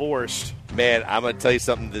get divorced. Man, I'm going to tell you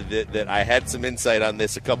something that I had some insight on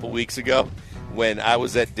this a couple weeks ago when I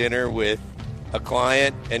was at dinner with a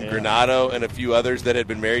client and Granado and a few others that had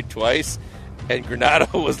been married twice. And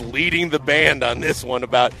Granado was leading the band on this one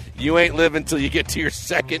about you ain't living until you get to your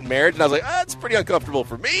second marriage. And I was like, that's pretty uncomfortable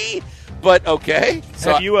for me, but okay.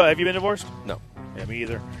 So Have you been divorced? No. Yeah, me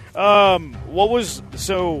either. What was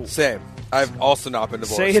so? Same. I've also not been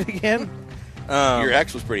divorced. Say it again. Your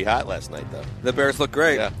ex was pretty hot last night, though. The Bears look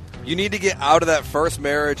great. Yeah. You need to get out of that first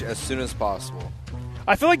marriage as soon as possible.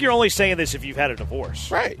 I feel like you're only saying this if you've had a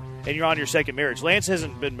divorce. Right. And you're on your second marriage. Lance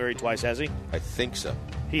hasn't been married twice, has he? I think so.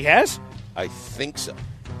 He has? I think so.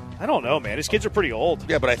 I don't know, man. His kids are pretty old.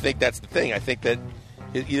 Yeah, but I think that's the thing. I think that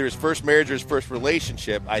either his first marriage or his first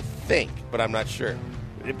relationship, I think, but I'm not sure.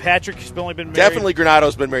 And Patrick's only been married. Definitely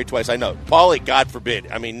Granado's been married twice. I know. Paulie, God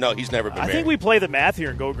forbid. I mean, no, he's never been married. I think we play the math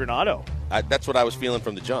here and go Granado. That's what I was feeling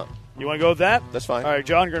from the jump. You want to go with that? That's fine. All right,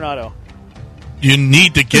 John Granado. You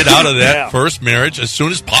need to get out of that Yeah. first marriage as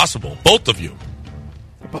soon as possible. Both of you.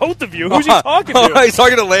 Both of you? Who's he talking to? He's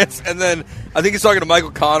talking to Lance, and then I think he's talking to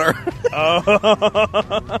Michael Connor.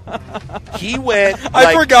 He went.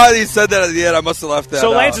 I forgot he said that at the end. I must have left that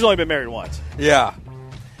So out. Lance has only been married once. Yeah.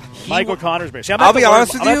 Michael Connor's married. See, I'll be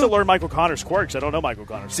honest with I'm going you. to have to learn Michael Connor's quirks. I don't know Michael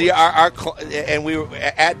Connor's See, quirks. and we were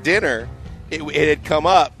at dinner. It had come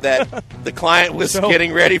up that the client was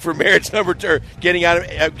getting ready for marriage number 2, or getting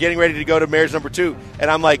ready to go to marriage number 2,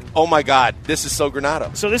 and I'm like, oh my God, this is so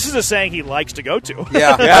Granado. So this is a saying he likes to go to.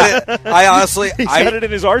 Yeah. I honestly, he's got it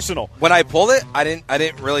in his arsenal. When I pulled it, I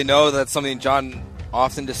didn't really know that's something John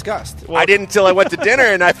often discussed. Well, I didn't until I went to dinner,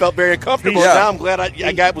 and I felt very uncomfortable. Yeah. Now I'm glad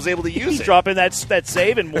I was able to use He's it. dropping that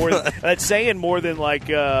saying more than like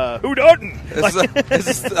who doesn't?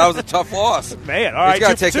 That was a tough loss. Man, all right, he's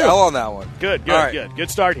got to take the L on that one. Good, All right. good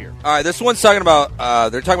start here. All right, this one's talking about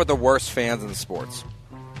they're talking about the worst fans in sports.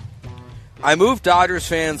 I moved Dodgers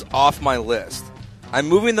fans off my list. I'm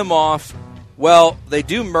moving them off. Well, they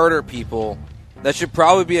do murder people. That should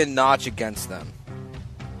probably be a notch against them.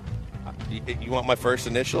 You want my first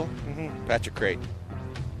initial? Mm-hmm. Patrick Creighton.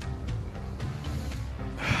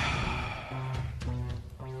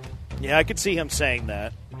 Yeah, I could see him saying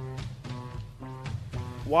that.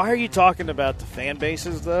 Why are you talking about the fan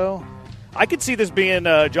bases, though? I could see this being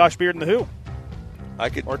Josh Beard and the Who.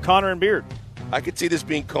 Or Connor and Beard. I could see this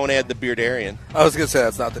being Conad the Beardarian. I was going to say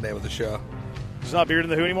that's not the name of the show. It's not Beard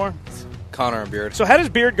and the Who anymore? Connor and Beard. So how does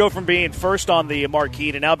Beard go from being first on the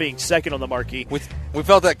marquee to now being second on the marquee? We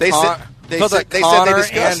felt that they Connor said they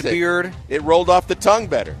discussed and Beard. It rolled off the tongue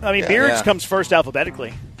better. I mean, Beard comes first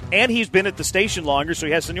alphabetically. And he's been at the station longer, so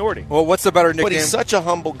he has seniority. Well, what's the better nickname? But he's such a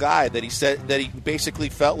humble guy that he said that he basically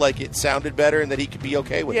felt like it sounded better and that he could be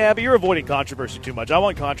okay with it. Yeah, but you're avoiding controversy too much. I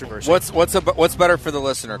want controversy. What's better for the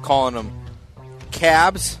listener? Calling them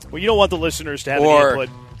cabs? Well, you don't want the listeners to have any input.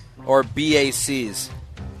 Or BACs.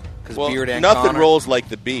 Because Beard and nothing Connor rolls like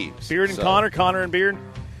the Beavs. Beard and Connor and Beard?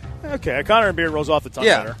 Okay, Connor and Beard rolls off the tongue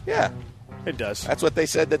better. Yeah. It does. That's what they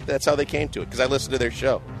said. That's how they came to it, because I listened to their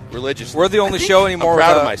show religiously. We're the only show anymore. I'm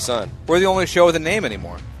proud of my son. We're the only show with a name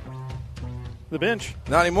anymore. The Bench.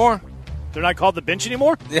 Not anymore. They're not called The Bench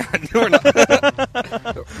anymore? Yeah, we're not.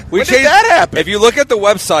 When did that happen? If you look at the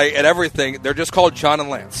website and everything, they're just called John and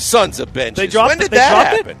Lance. Sons of benches. They dropped when did it? They that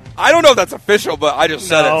dropped happen? I don't know if that's official, but I just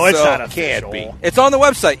said it. No, it's so. not official. Can't be. It's on the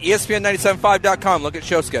website, ESPN975.com. Look at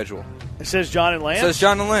show schedule. It says John and Lance? It says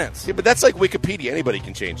John and Lance. Yeah, but that's like Wikipedia. Anybody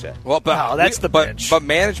can change that. Well, but No, that's the Bench. But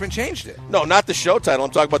management changed it. No, not the show title.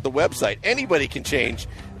 I'm talking about the website. Anybody can change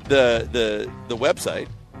the website.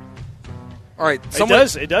 All right, It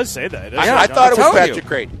does say that. It does say I John. thought it was telling Patrick you.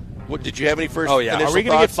 Creighton. What, did you have any first? Oh, yeah. initial Are we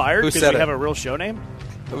going to get thoughts? fired Who because said we it? have a real show name?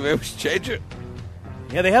 Maybe we should change it.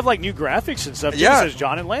 Yeah, they have like new graphics and stuff. Yeah. It says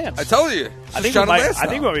John and Lance. I told you. I think John we and might, Lance I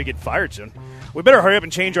think now. we might get fired soon. We better hurry up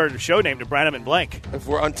and change our show name to Branham and Blank. If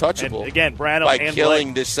we're untouchable, And again, Branham by and killing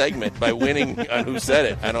Blank. this segment by winning on Who Said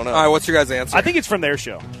It. I don't know. All right, what's your guys' answer? I think it's from their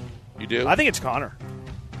show. You do? I think it's Connor.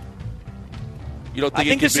 You don't I think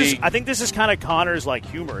think it could this be? is. I think this is kind of Connor's like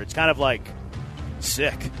humor. It's kind of like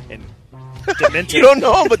sick and demented. You don't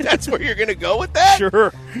know, but that's where you're going to go with that.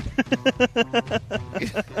 Sure.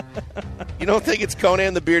 You don't think it's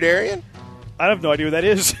Conan the Beardarian? I have no idea what that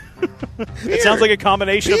is. It sounds like a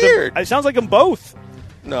combination Beard. of them. It sounds like them both.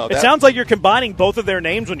 No, It that sounds like you're combining both of their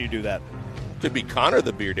names when you do that. could be Connor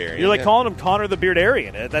the Beardarian. You're like yeah. calling him Connor the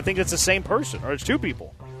Beardarian. I think it's the same person, or it's two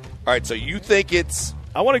people. All right, so you think it's?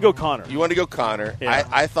 I want to go Connor. You want to go Connor? Yeah.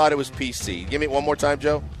 I thought it was PC. Give me it one more time,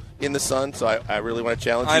 Joe. In the Sun. So I really want to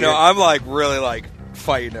challenge you. I know. here. I'm like really like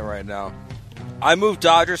fighting it right now. I moved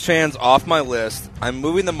Dodgers fans off my list. I'm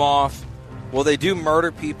moving them off. Well, they do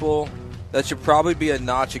murder people. That should probably be a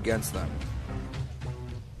notch against them.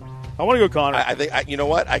 I want to go Connor. I think you know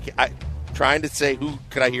what I trying to say who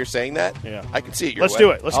could I hear saying that? Yeah. I can see it. Your Let's way.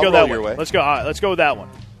 do it. Let's I'll go roll that your way. way. Let's go. All right, let's go with that one.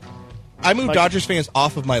 I moved Dodgers fans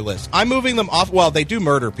off of my list. I'm moving them off. Well, they do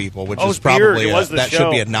murder people, which is it's Beard. probably It was the that show.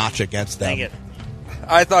 should be a notch against them. Dang it.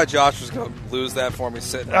 I thought Josh was going to lose that for me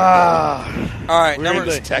sitting there. All right, We number, were,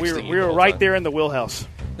 texting you we the were whole right time. there in the wheelhouse.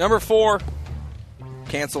 number 4,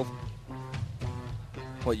 canceled.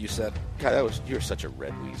 What you said. God, you're such a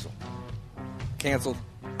red weasel. Canceled.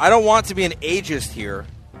 I don't want to be an ageist here,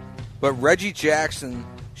 but Reggie Jackson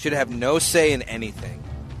should have no say in anything.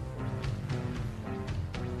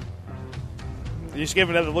 You just gave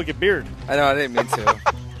another look at Beard. I know, I didn't mean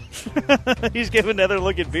to. He's giving another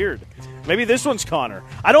look at Beard. Maybe this one's Connor.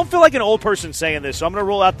 I don't feel like an old person saying this, so I'm going to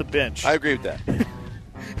roll out the bench. I agree with that.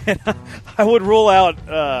 And I would roll out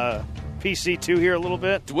PC2 here a little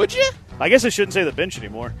bit. Would you? I guess I shouldn't say the bench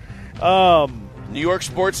anymore. New York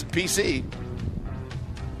sports and PC.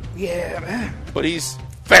 Yeah, man. But he's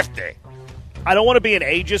 50. I don't want to be an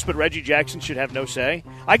ageist, but Reggie Jackson should have no say.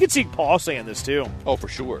 I could see Paul saying this, too. Oh, for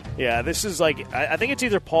sure. Yeah, this is like, I think it's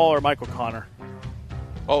either Paul or Michael Connor.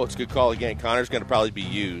 Oh, it's a good call again. Connor's going to probably be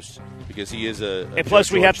used because he is a and plus,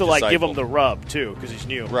 Joe we have to, George like, give him disciple. the rub, too, because he's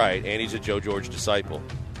new. Right, and he's a Joe George disciple.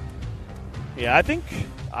 Yeah, I think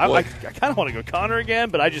I kind of want to go Connor again,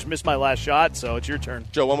 but I just missed my last shot, so it's your turn.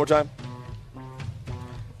 Joe, one more time.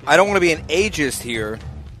 I don't want to be an ageist here,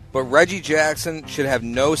 but Reggie Jackson should have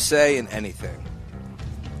no say in anything.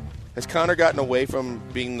 Has Connor gotten away from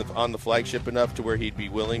being on the flagship enough to where he'd be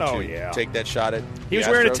willing to take that shot at He was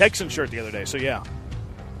the wearing a Astros? Texan shirt the other day, so yeah.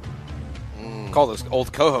 Call this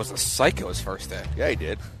old co-host a psycho his first day. Yeah, he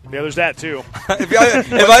did. Yeah, there's that, too.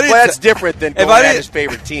 That's different than going at his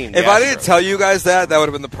favorite team. If I didn't tell you guys that would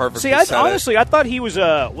have been the perfect. See, honestly, I thought he was.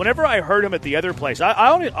 Whenever I heard him at the other place,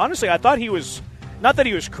 honestly, I thought he was not that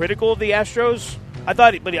he was critical of the Astros. I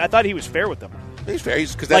thought he was fair with them. He's fair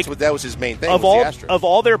because that was his main thing. Of was the Astros. of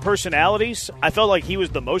all their personalities, I felt like he was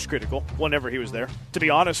the most critical whenever he was there. To be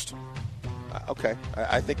honest. Okay,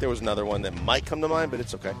 I think there was another one that might come to mind, but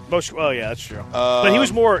it's okay. Yeah, that's true. But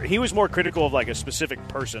he was more critical of like a specific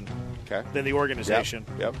person than the organization.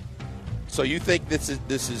 Yep. So you think this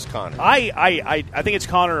is Connor? I think it's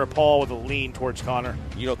Connor or Paul with a lean towards Connor.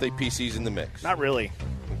 You don't think PC's in the mix? Not really.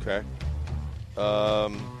 Okay.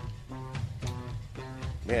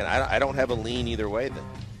 Man, I don't have a lean either way. Then,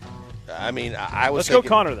 I mean, I was. Let's go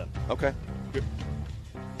Connor then. Okay.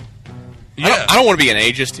 Yeah, I don't want to be an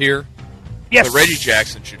ageist here. Yes. But Reggie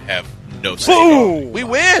Jackson should have no say. Boom! We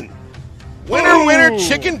win. Winner,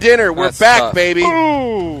 chicken dinner. We're back, baby.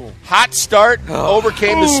 Boom! Hot start.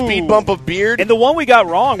 Overcame the speed bump of Beard. And the one we got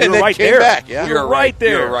wrong, we and were then right came there. Back, yeah. We were right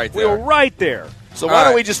there. You were right there. We were right there. So why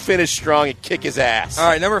don't we just finish strong and kick his ass? All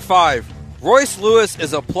right, number 5. Royce Lewis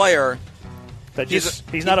is a player.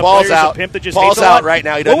 He's not a player. He's a pimp that just balls hates a out lot. right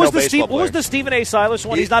now. He doesn't know baseball What was the Stephen A. Silas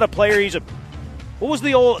one? He's not a player. He's a. What was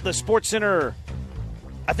the Sports Center?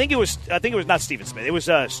 I think it was not Stephen Smith. It was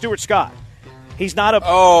Stuart Scott. He's not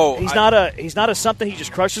a. He's not a something. He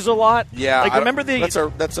just crushes a lot. Yeah. Like remember the.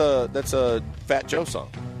 That's a Fat Joe song.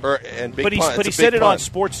 But he said it on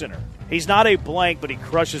Sports Center. He's not a blank, but he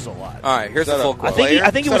crushes a lot. All right, here's the full quote.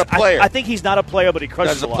 I think he's not a player, but he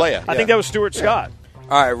crushes a lot. I think that was Stuart Scott.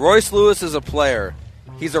 All right, Royce Lewis is a player.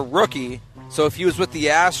 He's a rookie, so if he was with the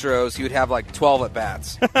Astros, he would have like 12 at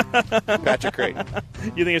bats. Patrick Creighton.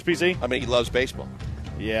 You think it's PC? I mean, he loves baseball.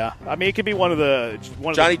 Yeah, I mean, it could be one of the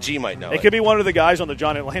Johnny G might know. It could be one of the guys on the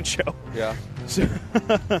John and Lance show. Yeah,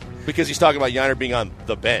 because he's talking about Yiner being on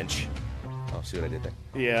the bench. Oh, see what I did there?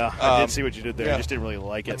 Yeah, I did see what you did there. Yeah. I just didn't really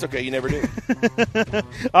like it. That's okay. You never do.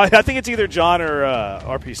 I think it's either John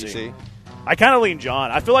or PC. I kind of lean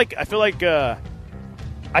John. I feel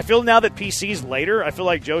now that PC's later, I feel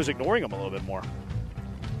like Joe's ignoring him a little bit more.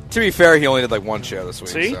 To be fair, he only did like one show this week.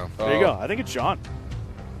 See? So. There you go. I think it's John.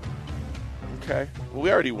 Okay. Well,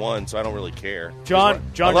 we already won, so I don't really care. John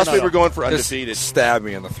unless Granado. we were going for undefeated. Just stab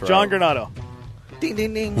me in the throat. John Granado. Ding,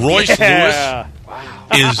 ding, ding. Royce Lewis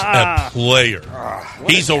is a player.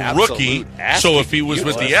 He's a rookie, so if he was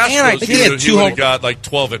with the Astros, he would have got like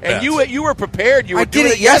 12 at bats. And you were prepared. You were doing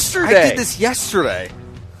did it yesterday. I did this yesterday.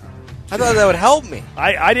 I thought that would help me.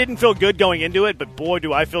 I didn't feel good going into it, but boy,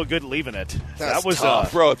 do I feel good leaving it. That was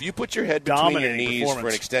tough. Bro, if you put your head between your dominating knees for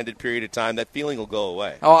an extended period of time, that feeling will go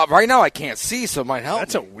away. Oh, right now I can't see, so it might help.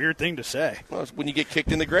 That's a weird thing to say. Well, when you get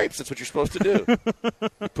kicked in the grapes, that's what you're supposed to do.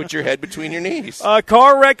 You put your head between your knees.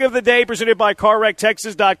 Car Wreck of the Day presented by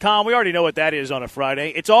CarWreckTexas.com. We already know what that is on a Friday.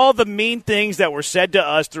 It's all the mean things that were said to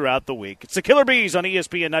us throughout the week. It's the Killer Bees on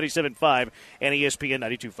ESPN 97.5 and ESPN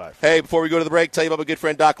 92.5. Hey, before we go to the break, tell you about my good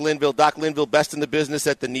friend Doc Linville. Doc Linville, best in the business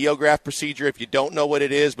at the NeoGraft procedure. If you don't know what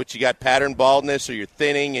it is, but you got pattern baldness or you're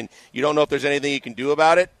thinning and you don't know if there's anything you can do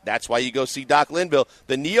about it, that's why you go see Doc Linville.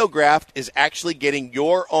 The NeoGraft is actually getting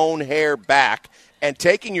your own hair back and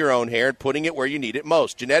taking your own hair and putting it where you need it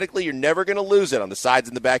most. Genetically, you're never going to lose it on the sides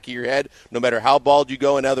and the back of your head, no matter how bald you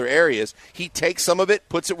go in other areas. He takes some of it,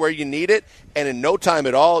 puts it where you need it, and in no time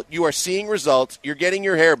at all, you are seeing results, you're getting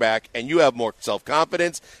your hair back, and you have more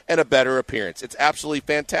self-confidence and a better appearance. It's absolutely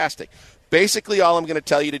fantastic. Basically, all I'm going to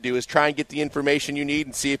tell you to do is try and get the information you need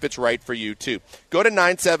and see if it's right for you, too. Go to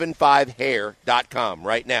 975hair.com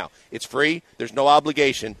right now. It's free. There's no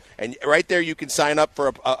obligation. And right there, you can sign up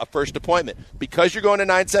for a first appointment. Because you're going to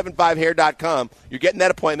 975hair.com, you're getting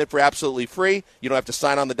that appointment for absolutely free. You don't have to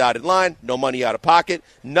sign on the dotted line. No money out of pocket.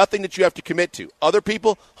 Nothing that you have to commit to. Other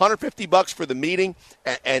people, $150 for the meeting,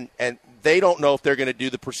 and they don't know if they're going to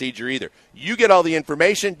do the procedure either. You get all the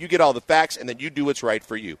information, you get all the facts, and then you do what's right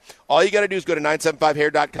for you. All you got to do is go to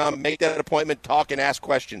 975hair.com, make that appointment, talk and ask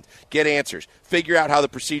questions, get answers, figure out how the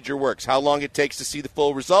procedure works, how long it takes to see the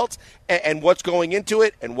full results, and what's going into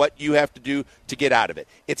it, and what you have to do to get out of it.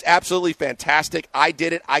 It's absolutely fantastic. I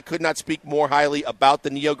did it. I could not speak more highly about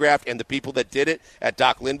the NeoGraft and the people that did it at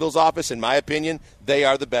Doc Linville's office. In my opinion, they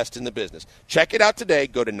are the best in the business. Check it out today.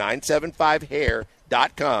 Go to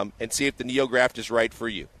 975hair.com and see if the NeoGraft is right for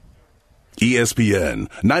you. ESPN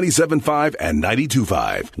 97.5 and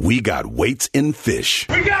 92.5. We got weights in fish.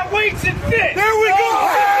 We got weights in fish. There we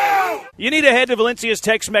go. You need to head to Valencia's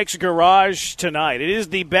Tex-Mex Garage tonight. It is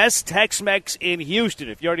the best Tex-Mex in Houston.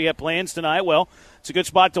 If you already have plans tonight, well, it's a good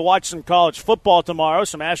spot to watch some college football tomorrow,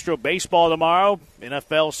 some Astro baseball tomorrow,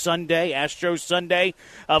 NFL Sunday, Astros Sunday.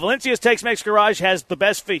 Valencia's Tex-Mex Garage has the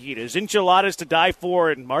best fajitas, enchiladas to die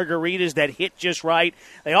for, and margaritas that hit just right.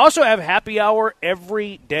 They also have happy hour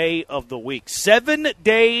every day of the week.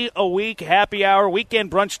 7-day-a-week happy hour,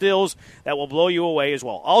 weekend brunch deals that will blow you away as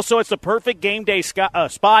well. Also, it's the perfect game day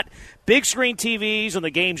spot. Big screen TVs on the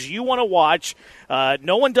games you want to watch.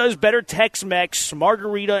 No one does better Tex-Mex,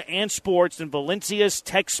 margarita, and sports than Valencia's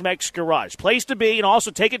Tex-Mex Garage. Place to be, and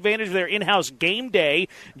also take advantage of their in-house game day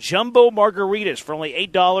jumbo margaritas for only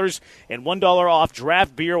 $8 and $1 off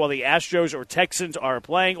draft beer while the Astros or Texans are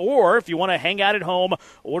playing. Or if you want to hang out at home,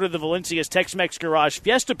 order the Valencia's Tex-Mex Garage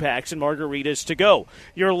Fiesta Packs and margaritas to go.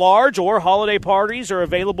 Your large or holiday parties are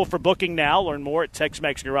available for booking now. Learn more at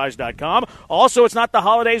TexMexGarage.com. Also, it's not the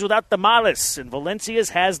holidays without tamales, and Valencia's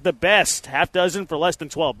has the best. Half dozen for less than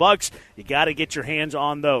 $12. You got to get your hands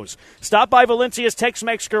on those. Stop by Valencia's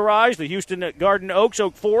Tex-Mex Garage, the Houston Garden Oaks,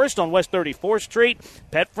 Oak Forest on West 34th Street.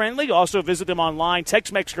 Pet friendly. Also visit them online,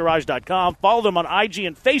 TexMexGarage.com. Follow them on IG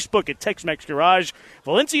and Facebook at Tex-Mex Garage.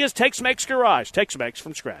 Valencia's Tex-Mex Garage. Tex-Mex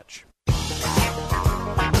from scratch.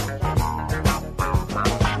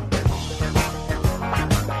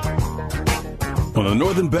 On the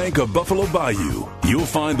northern bank of Buffalo Bayou, you'll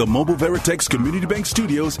find the Mobile Veritex Community Bank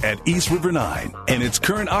Studios at East River 9 and its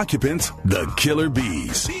current occupants, the Killer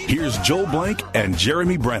Bees. Here's Joel Blank and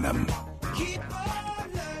Jeremy Brenham.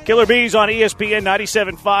 Killer Bees on ESPN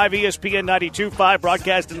 97.5, ESPN 92.5,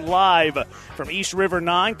 broadcasting live from East River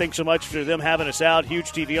 9. Thanks so much for them having us out.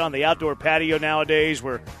 Huge TV on the outdoor patio nowadays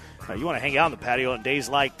where you want to hang out on the patio on days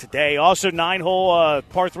like today. Also, 9-hole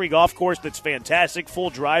par 3 golf course that's fantastic, full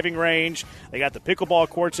driving range. They got the pickleball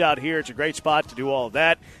courts out here. It's a great spot to do all of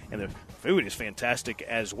that, and the food is fantastic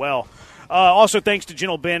as well. Also, thanks to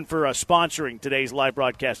Gentle Ben for sponsoring today's live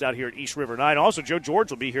broadcast out here at East River 9. Also, Joe George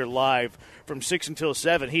will be here live from 6 until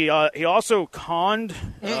 7. He also conned.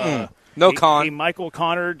 He Michael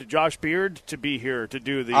Connored Josh Beard to be here to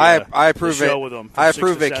do the, the show with him. I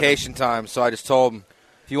approve vacation time, so I just told him,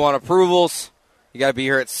 if you want approvals, you got to be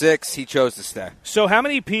here at 6. He chose to stay. So how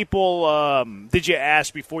many people did you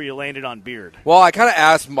ask before you landed on Beard? Well, I kind of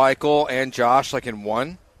asked Michael and Josh like in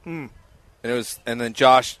one. And then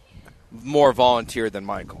Josh more volunteered than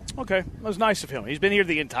Michael. Okay. That was nice of him. He's been here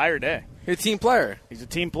the entire day. He's a team player. He's a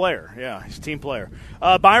team player. Yeah, he's a team player.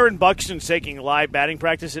 Byron Buxton's taking live batting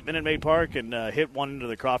practice at Minute Maid Park and hit one into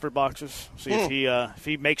the Crawford boxes. See if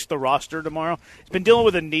he makes the roster tomorrow. He's been dealing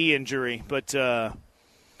with a knee injury, but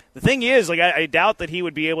the thing is, I doubt that he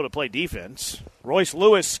would be able to play defense. Royce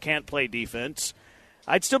Lewis can't play defense.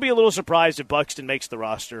 I'd still be a little surprised if Buxton makes the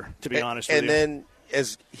roster, to be honest with you. And then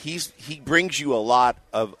as he brings you a lot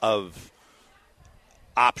of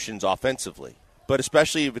options offensively, but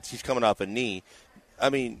especially if he's coming off a knee. I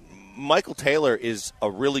mean, Michael Taylor is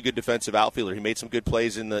a really good defensive outfielder. He made some good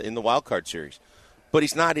plays in the wild card series, but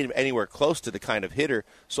he's not anywhere close to the kind of hitter.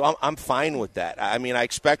 So I'm fine with that. I mean, I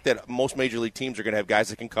expect that most major league teams are going to have guys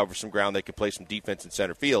that can cover some ground, that can play some defense in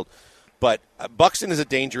center field. But Buxton is a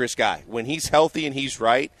dangerous guy. When he's healthy and he's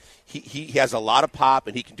right, he has a lot of pop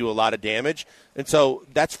and he can do a lot of damage. And so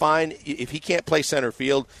that's fine if he can't play center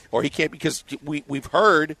field, or he can't, because we've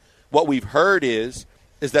heard is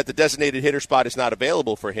is that the designated hitter spot is not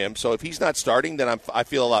available for him. So if he's not starting, then I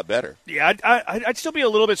feel a lot better. Yeah, I'd still be a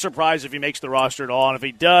little bit surprised if he makes the roster at all. And if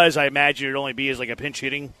he does, I imagine it'd only be as like a pinch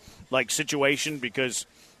hitting situation because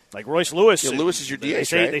like Royce Lewis. Yeah, Lewis is your DH,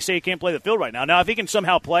 They say he can't play the field right now. Now, if he can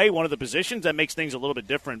somehow play one of the positions, that makes things a little bit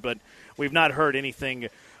different. But we've not heard anything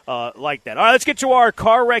like that. All right, let's get to our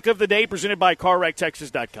car wreck of the day presented by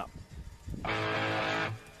CarWreckTexas.com.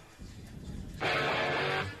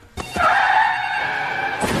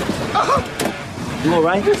 You all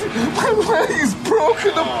right? My leg's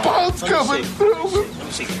broken. The bone's coming through. Let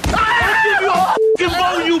me see. I'll give you a f***ing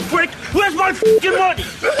bone, you prick. Where's my f***ing money?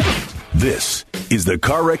 This is the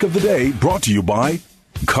car wreck of the day, brought to you by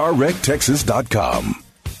CarWreckTexas.com.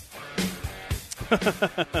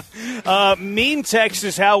 Mean text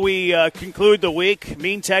is how we conclude the week.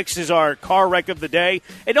 Mean text is our car wreck of the day.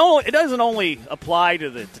 It doesn't only apply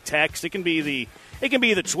to the text. It can be the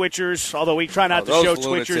Twitchers, although we try not to show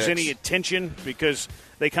Twitchers any attention because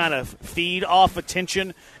they kind of feed off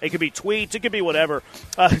attention. It could be tweets. It could be whatever.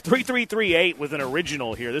 3338 with an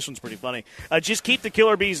original here. This one's pretty funny. Just keep the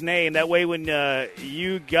Killer Bee's name. That way when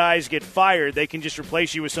you guys get fired, they can just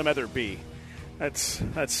replace you with some other bee. That's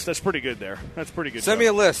pretty good there. That's pretty good. Send me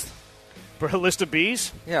a list. For a list of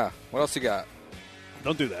bees? Yeah. What else you got?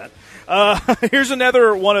 Don't do that. Here's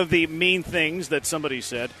another one of the mean things that somebody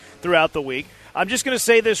said throughout the week. I'm just going to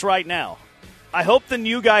say this right now. I hope the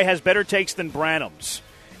new guy has better takes than Branham's.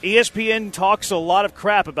 ESPN talks a lot of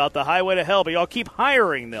crap about the Highway to Hell, but y'all keep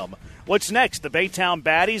hiring them. What's next? The Baytown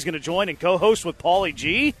Baddies going to join and co-host with Paulie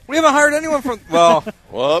G? We haven't hired anyone from... Well,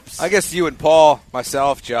 whoops. I guess you and Paul,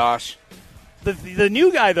 myself, Josh. The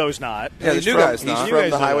new guy, though, is not. Yeah, the new guy's not. He's from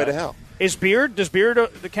the Highway to Hell. Does Beard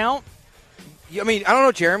count? I mean, I don't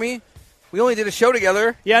know, Jeremy. We only did a show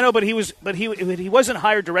together. Yeah, I know, but he wasn't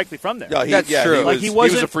hired directly from there. No, That's true. He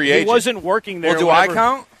was a free agent. He wasn't working there. Well, do I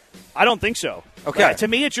count? I don't think so. Okay. To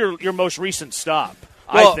me, it's your most recent stop.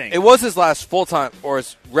 Well, I think it was his last full-time or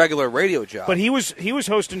his regular radio job. But he was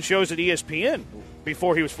hosting shows at ESPN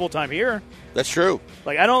before he was full-time here. That's true.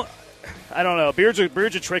 Like I don't know. Beard's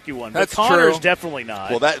a tricky one. That's but Connor's true. definitely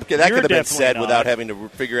not. Well, that could have been said without having to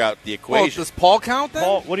figure out the equation. Well, does Paul count then?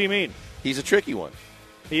 Paul, what do you mean? He's a tricky one.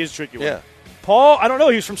 He is a tricky one. Yeah. Paul, I don't know.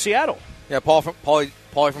 He was from Seattle. Yeah, Paulie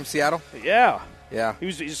from Seattle? Yeah. Yeah.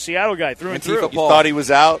 He's a Seattle guy through and through. You thought he was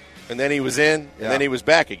out, and then he was in, and then he was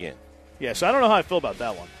back again. Yeah, so I don't know how I feel about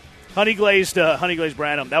that one. Honey Glazed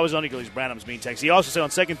Branham. That was Honey Glazed Branham's mean text. He also said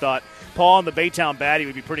on second thought, Paul and the Baytown Baddie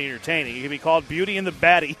would be pretty entertaining. He could be called Beauty and the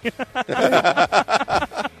Baddie.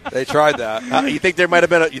 They tried that. You think there might have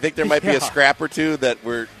been? You think there might be a scrap or two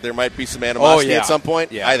there might be some animosity at some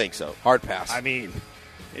point? Yeah, I think so. Hard pass. I mean,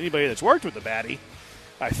 anybody that's worked with the Baddie,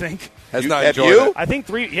 I think has not have enjoyed you? it. I think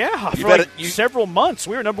for several months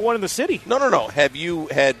we were number one in the city. No. Have you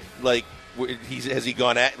had has he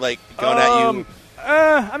gone at you?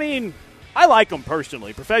 I mean, I like him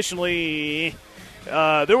personally. Professionally,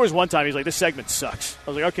 there was one time he's like, "This segment sucks." I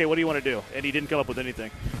was like, "Okay, what do you want to do?" And he didn't come up with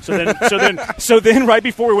anything. So then, right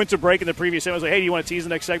before we went to break in the previous segment, I was like, "Hey, do you want to tease the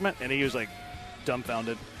next segment?" And he was like,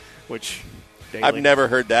 dumbfounded. Which daily. I've never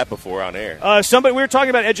heard that before on air. We were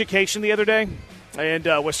talking about education the other day,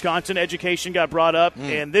 and Wisconsin education got brought up.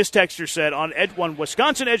 And this texter said on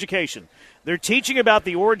Wisconsin education, they're teaching about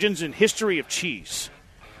the origins and history of cheese.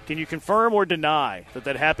 Can you confirm or deny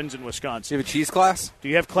that happens in Wisconsin? Do you have a cheese class? Do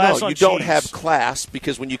you have class on cheese? No, you don't have class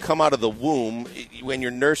because when you come out of the womb, when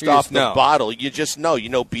you're nursed off the bottle, you just know. You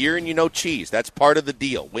know beer and you know cheese. That's part of the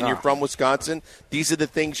deal. When you're from Wisconsin, these are the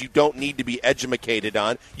things you don't need to be educated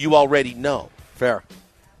on. You already know. Fair.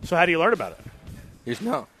 So how do you learn about it? You just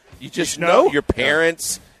know. You just know. Your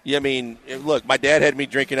parents. I mean, look, my dad had me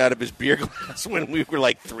drinking out of his beer glass when we were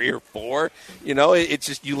like 3 or 4. You know, it's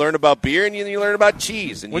just you learn about beer and you learn about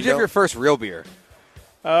cheese. And when did you have your first real beer?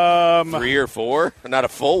 3 or 4, not a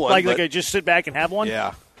full one. Like I just sit back and have one.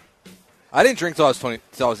 Yeah, I didn't drink till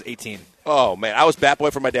I was 18. Oh man, I was bat boy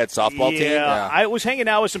for my dad's softball team. Yeah, I was hanging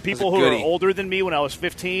out with some people who were older than me when I was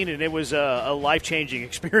 15, and it was a life-changing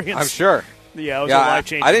experience. I'm sure. Yeah, it was a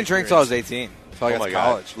life-changing. I didn't drink till I was 18. So I got to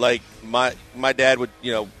college. God. Like my dad would,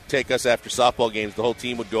 take us after softball games. The whole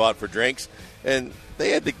team would go out for drinks, and they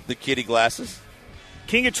had the kiddie glasses.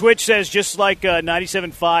 King of Twitch says, just like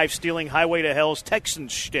 97.5 stealing Highway to Hell's Texan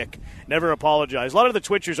shtick. Never apologize. A lot of the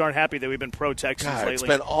Twitchers aren't happy that we've been pro-Texans lately. It's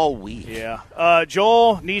been all week. Yeah.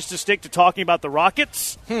 Joel needs to stick to talking about the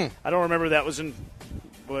Rockets. I don't remember that was in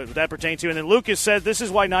what that pertained to. And then Lucas said, this is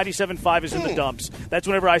why 97.5 is in the dumps. That's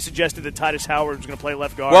whenever I suggested that Titus Howard was going to play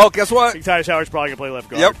left guard. Well, guess what? I think Titus Howard's probably going to play left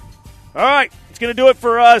guard. Yep. All right. It's going to do it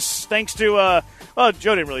for us. Thanks to Well,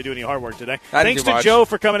 Joe didn't really do any hard work today. Thanks to Joe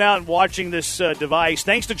for coming out and watching this device.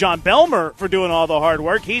 Thanks to John Belmer for doing all the hard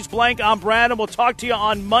work. He's Blank. I'm Brad, and we'll talk to you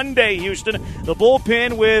on Monday, Houston. The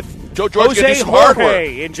bullpen with Joe George Jose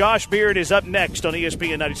Jorge and Josh Beard is up next on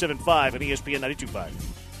ESPN 97.5 and ESPN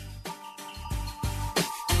 92.5.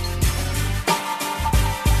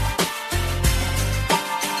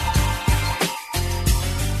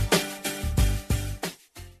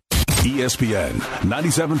 ESPN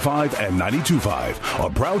 97.5 and 92.5 are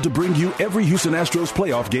proud to bring you every Houston Astros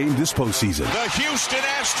playoff game this postseason. The Houston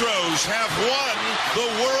Astros have won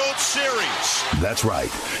the World Series. That's right.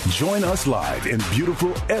 Join us live in beautiful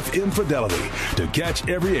FM fidelity to catch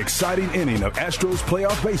every exciting inning of Astros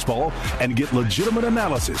playoff baseball and get legitimate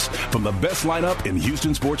analysis from the best lineup in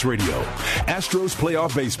Houston sports radio. Astros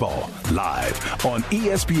playoff baseball live on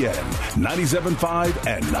ESPN 97.5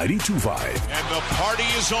 and 92.5. And the party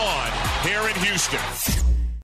is on here in Houston.